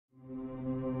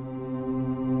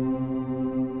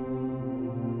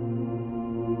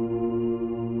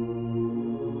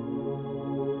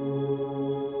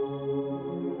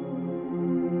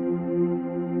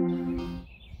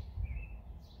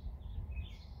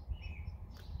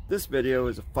This video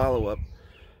is a follow-up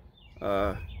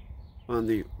on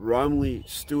the Romley,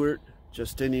 Stewart,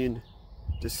 Justinian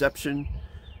deception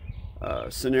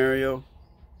scenario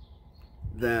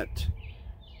that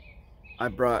I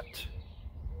brought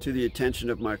to the attention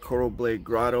of my Coral Blade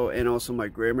Grotto and also my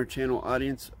Grammar Channel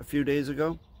audience a few days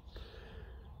ago.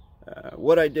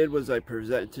 What I did was I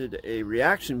presented a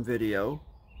reaction video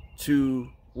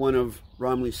to one of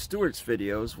Romley Stewart's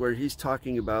videos where he's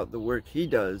talking about the work he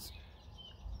does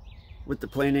with the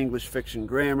plain English fiction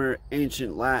grammar,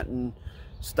 ancient Latin,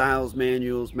 styles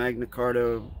manuals, Magna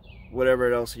Carta,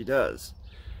 whatever else he does.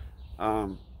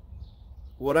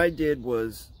 What I did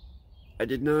was I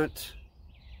did not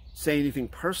say anything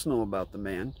personal about the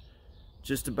man,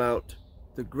 just about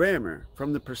the grammar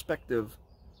from the perspective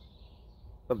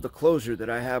of the closure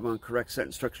that I have on correct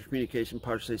sentence structure, communication,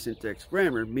 parsing, syntax,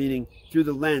 grammar, meaning through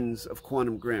the lens of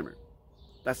quantum grammar.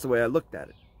 That's the way I looked at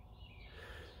it.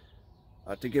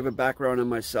 To give a background on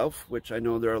myself, which I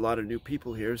know there are a lot of new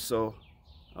people here, so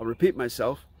I'll repeat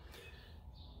myself.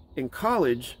 In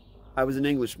college, I was an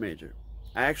English major.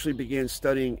 I actually began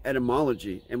studying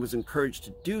etymology and was encouraged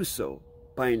to do so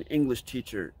by an English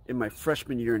teacher in my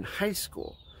freshman year in high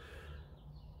school.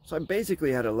 So I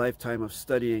basically had a lifetime of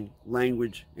studying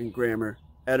language and grammar,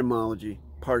 etymology,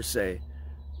 parsing,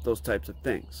 those types of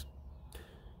things.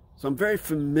 So I'm very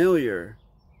familiar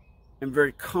and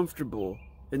very comfortable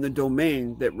in the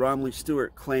domain that Romley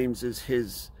Stewart claims is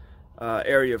his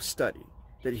area of study,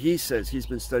 that he says he's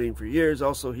been studying for years.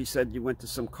 Also, he said he went to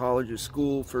some college or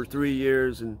school for 3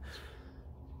 years and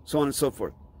so on and so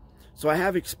forth. So I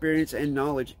have experience and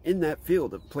knowledge in that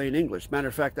field of plain English. Matter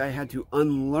of fact, I had to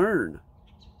unlearn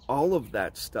all of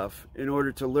that stuff in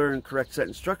order to learn correct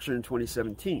sentence structure in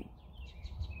 2017.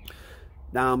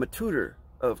 Now I'm a tutor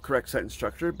of correct sentence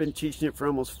structure. I've been teaching it for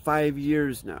almost 5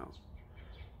 years now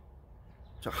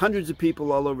to hundreds of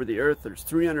people all over the earth. There's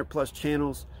 300 plus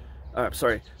channels,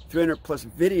 300 plus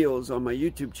videos on my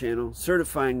YouTube channel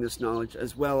certifying this knowledge,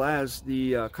 as well as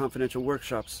the confidential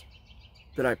workshops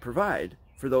that I provide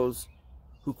for those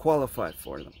who qualify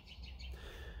for them.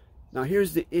 Now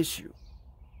here's the issue.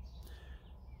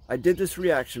 I did this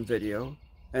reaction video,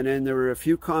 and then there were a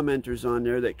few commenters on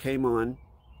there that came on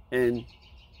and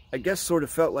I guess sort of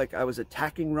felt like I was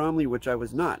attacking Romley, which I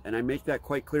was not. And I make that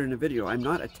quite clear in the video. I'm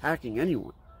not attacking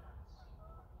anyone.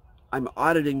 I'm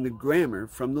auditing the grammar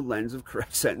from the lens of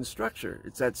correct sentence structure.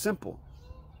 It's that simple.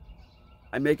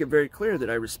 I make it very clear that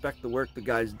I respect the work the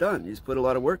guy's done. He's put a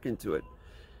lot of work into it.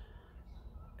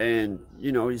 And,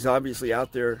 you know, he's obviously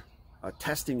out there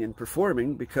testing and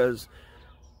performing, because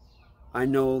I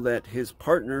know that his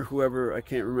partner, whoever, I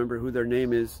can't remember who their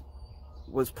name is,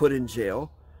 was put in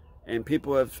jail. And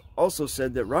people have also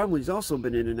said that Romley's also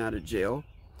been in and out of jail,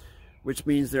 which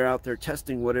means they're out there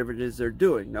testing whatever it is they're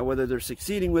doing. Now, whether they're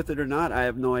succeeding with it or not, I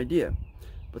have no idea.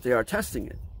 But they are testing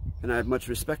it. And I have much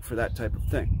respect for that type of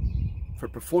thing, for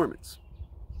performance.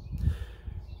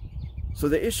 So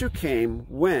the issue came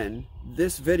when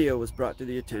this video was brought to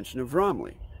the attention of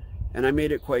Romley. And I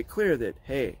made it quite clear that,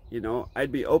 hey, you know,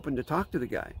 I'd be open to talk to the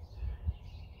guy.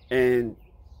 And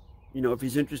you know, if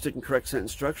he's interested in correct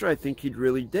sentence structure, I think he'd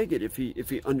really dig it if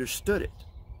he understood it,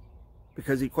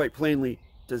 because he quite plainly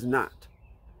does not,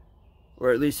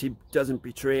 or at least he doesn't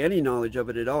betray any knowledge of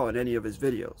it at all in any of his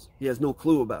videos. He has no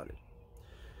clue about it.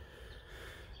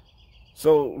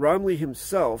 So Romley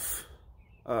himself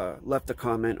left a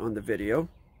comment on the video,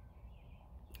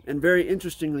 and very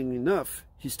interestingly enough,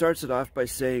 he starts it off by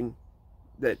saying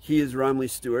that he is Romley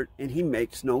Stewart and he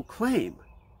makes no claim.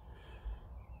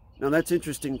 Now that's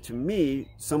interesting to me,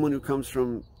 someone who comes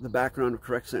from the background of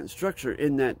correct sentence structure,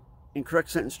 in that in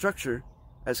correct sentence structure,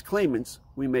 as claimants,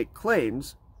 we make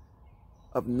claims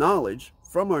of knowledge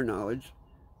from our knowledge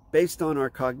based on our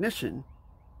cognition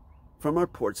from our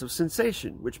ports of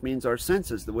sensation, which means our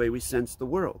senses, the way we sense the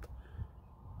world.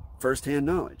 First-hand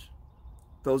knowledge.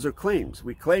 Those are claims.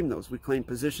 We claim those. We claim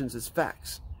positions as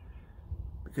facts.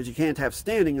 Because you can't have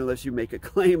standing unless you make a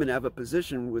claim and have a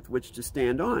position with which to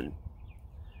stand on,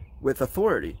 with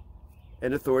authority.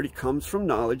 And authority comes from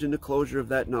knowledge and the closure of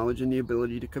that knowledge and the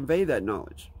ability to convey that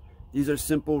knowledge. These are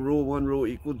simple rule one, rule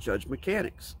equal judge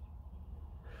mechanics.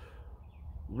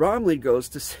 Romley goes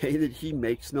to say that he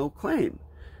makes no claim.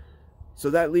 So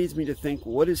that leads me to think,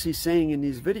 what is he saying in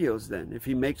these videos then? If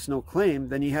he makes no claim,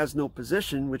 then he has no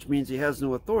position, which means he has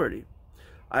no authority.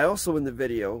 I also in the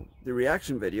video, the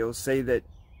reaction video, say that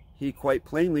he quite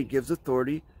plainly gives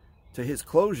authority to his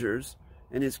closures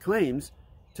and his claims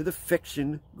to the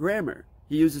fiction grammar.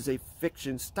 He uses a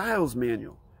fiction styles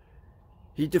manual.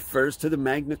 He defers to the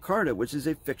Magna Carta, which is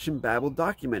a fiction babble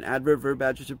document, adverb, verb,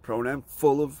 adjective, pronoun,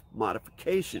 full of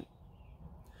modification.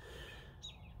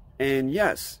 And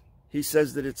yes, he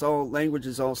says that it's all, language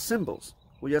is all symbols.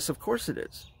 Well, yes, of course it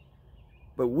is.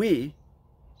 But we,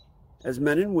 as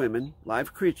men and women,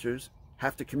 live creatures,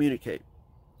 have to communicate.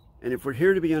 And if we're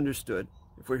here to be understood,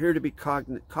 if we're here to be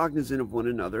cognizant of one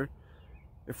another,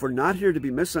 if we're not here to be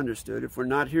misunderstood, if we're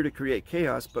not here to create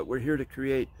chaos, but we're here to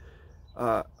create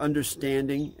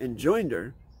understanding and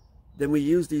joinder, then we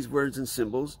use these words and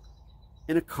symbols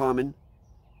in a common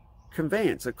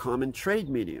conveyance, a common trade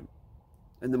medium.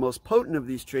 And the most potent of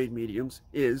these trade mediums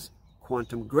is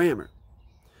quantum grammar.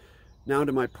 Now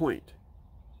to my point.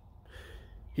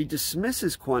 He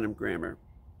dismisses quantum grammar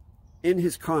in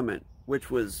his comment, which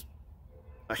was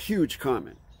a huge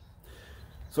comment.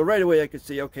 So right away I could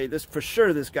see, okay, this for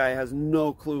sure this guy has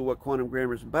no clue what quantum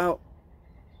grammar is about.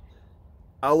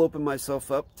 I'll open myself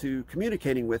up to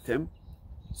communicating with him.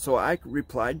 So I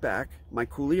replied back, my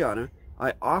Kuliana,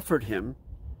 I offered him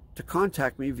to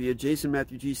contact me via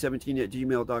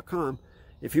jasonmatthewg17@gmail.com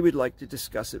if he would like to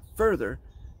discuss it further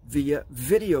via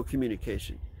video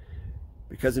communication.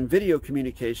 Because in video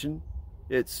communication,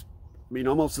 it's, I mean,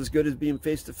 almost as good as being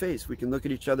face-to-face. We can look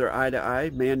at each other eye to eye,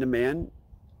 man to man,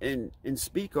 and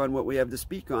speak on what we have to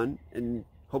speak on, and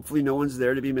hopefully no one's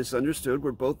there to be misunderstood.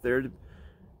 We're both there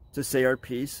to say our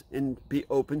piece and be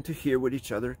open to hear what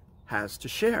each other has to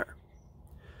share.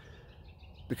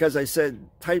 Because I said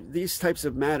these types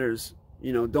of matters,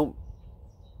 you know, don't,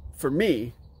 for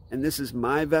me, and this is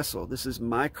my vessel, this is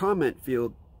my comment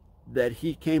field that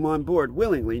he came on board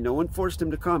willingly. No one forced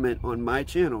him to comment on my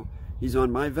channel. He's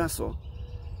on my vessel.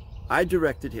 I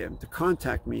directed him to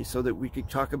contact me so that we could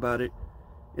talk about it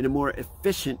in a more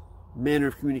efficient manner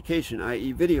of communication,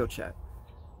 i.e. video chat.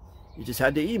 You just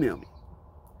had to email me,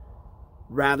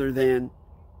 rather than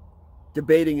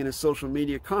debating in a social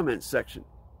media comments section.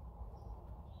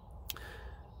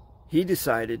 He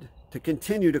decided to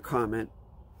continue to comment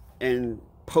and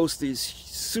post these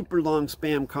super long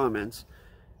spam comments.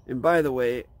 And by the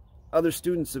way, other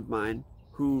students of mine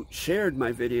who shared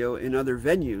my video in other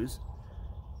venues,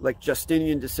 like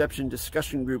Justinian deception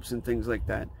discussion groups and things like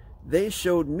that, they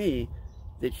showed me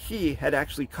that he had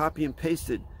actually copy and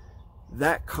pasted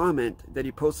that comment that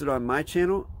he posted on my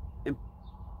channel and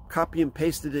copy and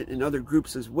pasted it in other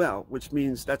groups as well, which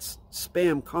means that's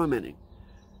spam commenting.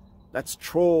 That's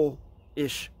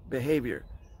troll-ish behavior,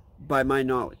 by my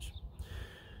knowledge.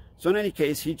 So in any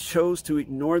case, he chose to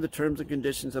ignore the terms and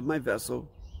conditions of my vessel,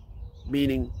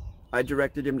 meaning I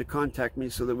directed him to contact me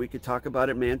so that we could talk about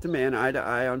it man to man, eye to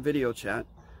eye on video chat,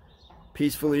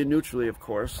 peacefully and neutrally, of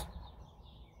course.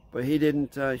 But he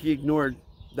didn't, he ignored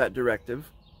that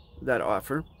directive, that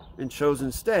offer, and chose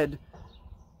instead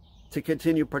to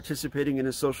continue participating in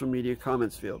a social media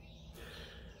comments field,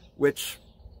 which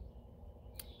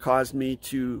caused me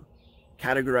to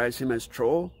categorize him as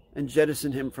troll and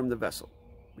jettison him from the vessel,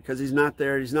 because he's not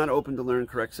there, he's not open to learn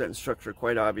correct sentence structure,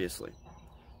 quite obviously.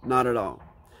 Not at all.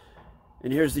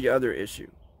 And here's the other issue.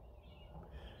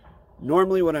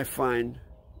 Normally what I find,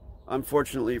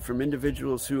 unfortunately, from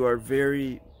individuals who are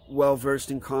very well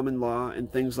versed in common law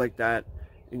and things like that,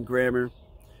 in grammar,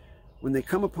 when they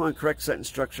come upon correct sentence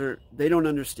structure, they don't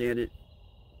understand it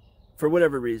for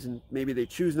whatever reason. Maybe they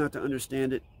choose not to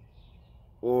understand it,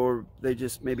 or they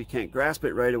just maybe can't grasp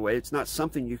it right away. It's not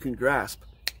something you can grasp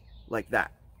like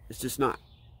that. It's just not.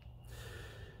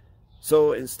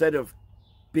 So instead of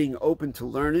being open to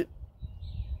learn it,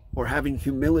 or having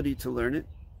humility to learn it,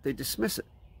 they dismiss it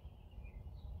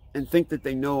and think that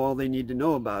they know all they need to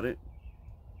know about it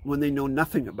when they know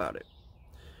nothing about it.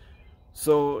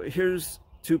 So here's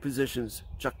two positions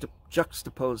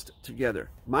juxtaposed together.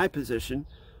 My position,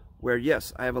 where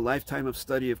yes, I have a lifetime of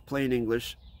study of plain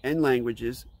English and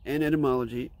languages and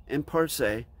etymology and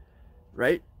parse,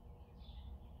 right?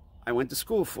 I went to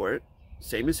school for it,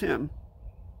 same as him.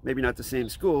 Maybe not the same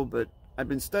school, but I've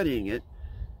been studying it.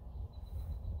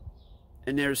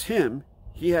 And there's him.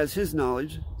 He has his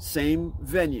knowledge, same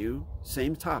venue,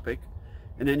 same topic.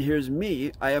 And then here's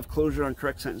me. I have closure on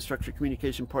correct sentence structure,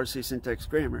 communication, parse, syntax,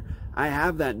 grammar. I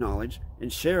have that knowledge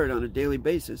and share it on a daily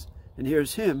basis. And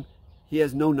here's him. He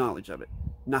has no knowledge of it.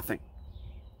 Nothing.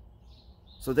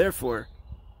 So therefore,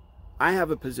 I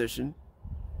have a position.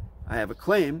 I have a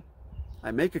claim. I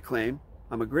make a claim.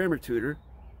 I'm a grammar tutor.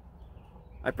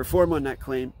 I perform on that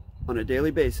claim on a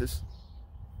daily basis.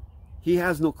 He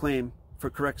has no claim for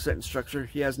correct sentence structure.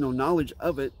 He has no knowledge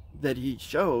of it that he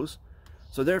shows.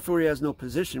 So therefore, he has no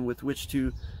position with which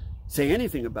to say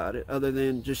anything about it other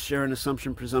than just share an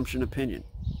assumption, presumption, opinion.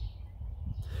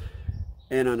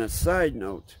 And on a side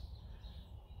note,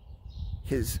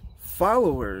 his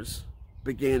followers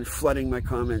began flooding my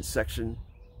comments section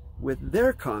with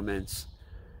their comments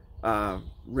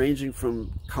ranging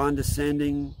from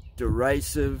condescending,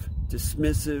 derisive,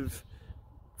 dismissive,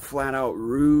 flat out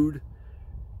rude.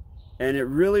 And it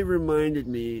really reminded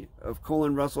me of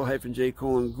Russell-J.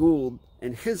 Gould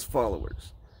and his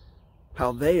followers,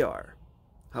 how they are,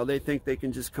 how they think they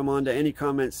can just come on to any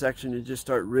comment section and just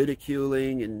start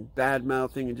ridiculing and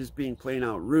bad-mouthing and just being plain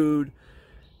out rude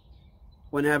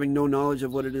when having no knowledge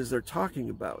of what it is they're talking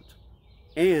about.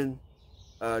 And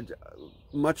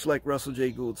much like Russell J.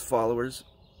 Gould's followers,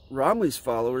 Romley's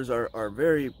followers are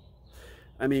very,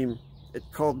 I mean, it's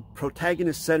called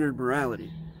protagonist-centered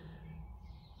morality.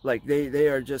 Like they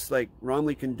are just like,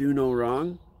 Romley can do no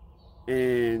wrong,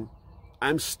 and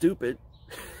I'm stupid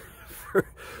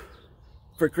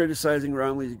for criticizing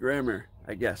Romley's grammar,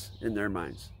 I guess, in their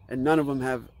minds. And none of them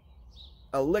have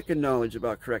a lick of knowledge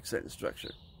about correct sentence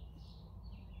structure.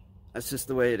 That's just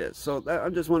the way it is. So I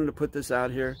just wanted to put this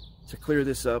out here to clear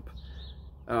this up.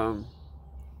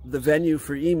 The venue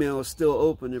for email is still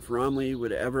open if Romley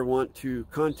would ever want to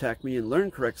contact me and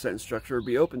learn correct sentence structure or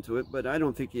be open to it, but I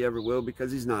don't think he ever will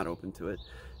because he's not open to it,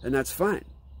 and that's fine.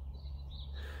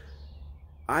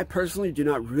 I personally do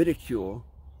not ridicule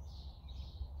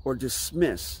or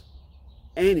dismiss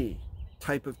any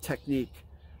type of technique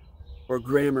or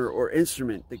grammar or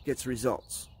instrument that gets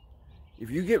results.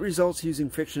 If you get results using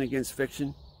fiction against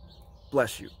fiction,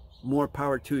 bless you. More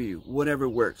power to you. Whatever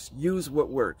works. Use what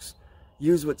works.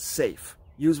 Use what's safe.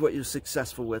 Use what you're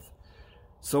successful with,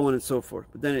 so on and so forth.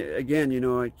 But then again, you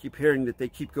know, I keep hearing that he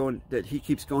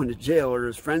keeps going to jail, or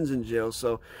his friends in jail.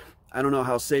 So I don't know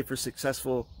how safe or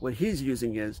successful what he's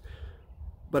using is,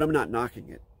 but I'm not knocking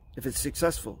it. If it's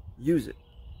successful, use it.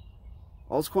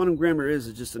 All quantum grammar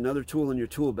is just another tool in your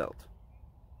tool belt,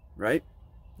 right?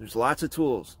 There's lots of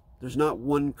tools. There's not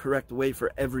one correct way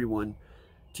for everyone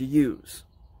to use.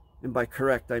 And by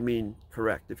correct, I mean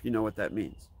correct, if you know what that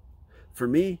means. For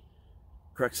me,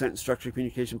 correct sentence structure,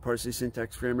 communication, parsing,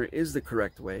 syntax, grammar is the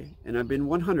correct way, and I've been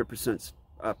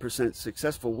 100%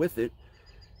 successful with it.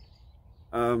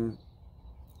 And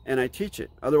I teach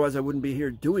it. Otherwise, I wouldn't be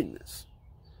here doing this.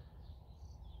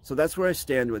 So that's where I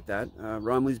stand with that.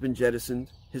 Romley's been jettisoned.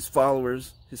 His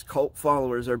followers, his cult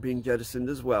followers, are being jettisoned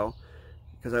as well,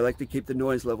 because I like to keep the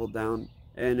noise level down.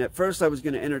 And at first, I was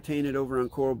going to entertain it over on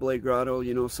Coral Blade Grotto,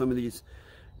 you know, some of these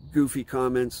goofy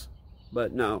comments.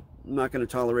 But no, I'm not going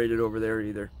to tolerate it over there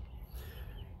either.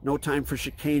 No time for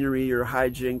chicanery or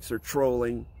hijinks or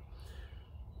trolling.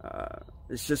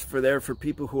 It's just for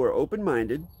people who are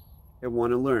open-minded and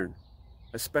want to learn,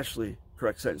 especially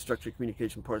correct sentence structure,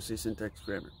 communication, parsing, syntax,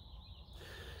 grammar.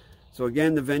 So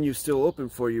again, the venue's still open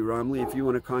for you, Romley. If you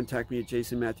want to contact me at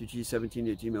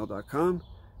jasonmatthewg17@gmail.com,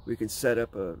 we can set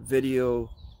up a video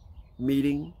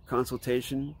meeting,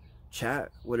 consultation,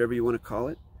 chat, whatever you want to call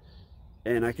it.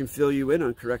 And I can fill you in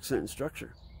on correct sentence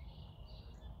structure.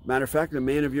 Matter of fact, a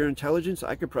man of your intelligence,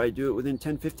 I could probably do it within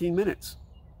 10-15 minutes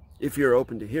if you're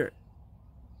open to hear it.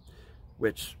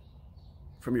 Which,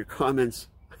 from your comments,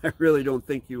 I really don't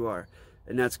think you are.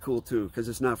 And that's cool too, because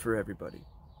it's not for everybody.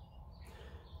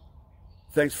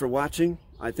 Thanks for watching.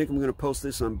 I think I'm going to post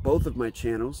this on both of my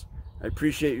channels. I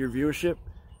appreciate your viewership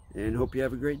and hope you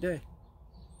have a great day.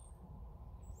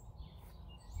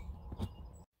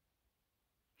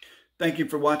 Thank you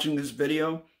for watching this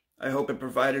video. I hope it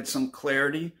provided some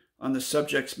clarity on the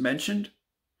subjects mentioned.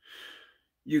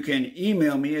 You can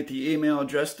email me at the email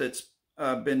address that's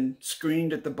been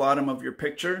screened at the bottom of your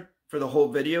picture for the whole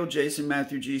video,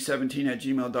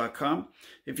 jasonmatthewg17@gmail.com.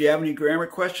 If you have any grammar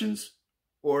questions,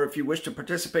 or if you wish to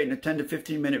participate in a 10 to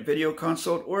 15 minute video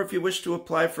consult, or if you wish to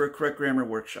apply for a correct grammar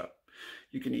workshop,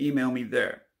 you can email me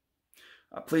there.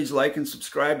 Please like and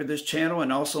subscribe to this channel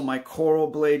and also my Coral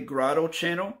Blade Grotto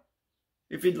channel,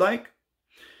 if you'd like.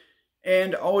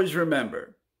 And always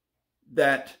remember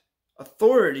that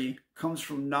authority comes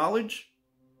from knowledge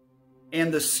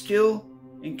and the skill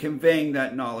in conveying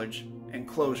that knowledge and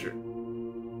closure.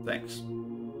 Thanks.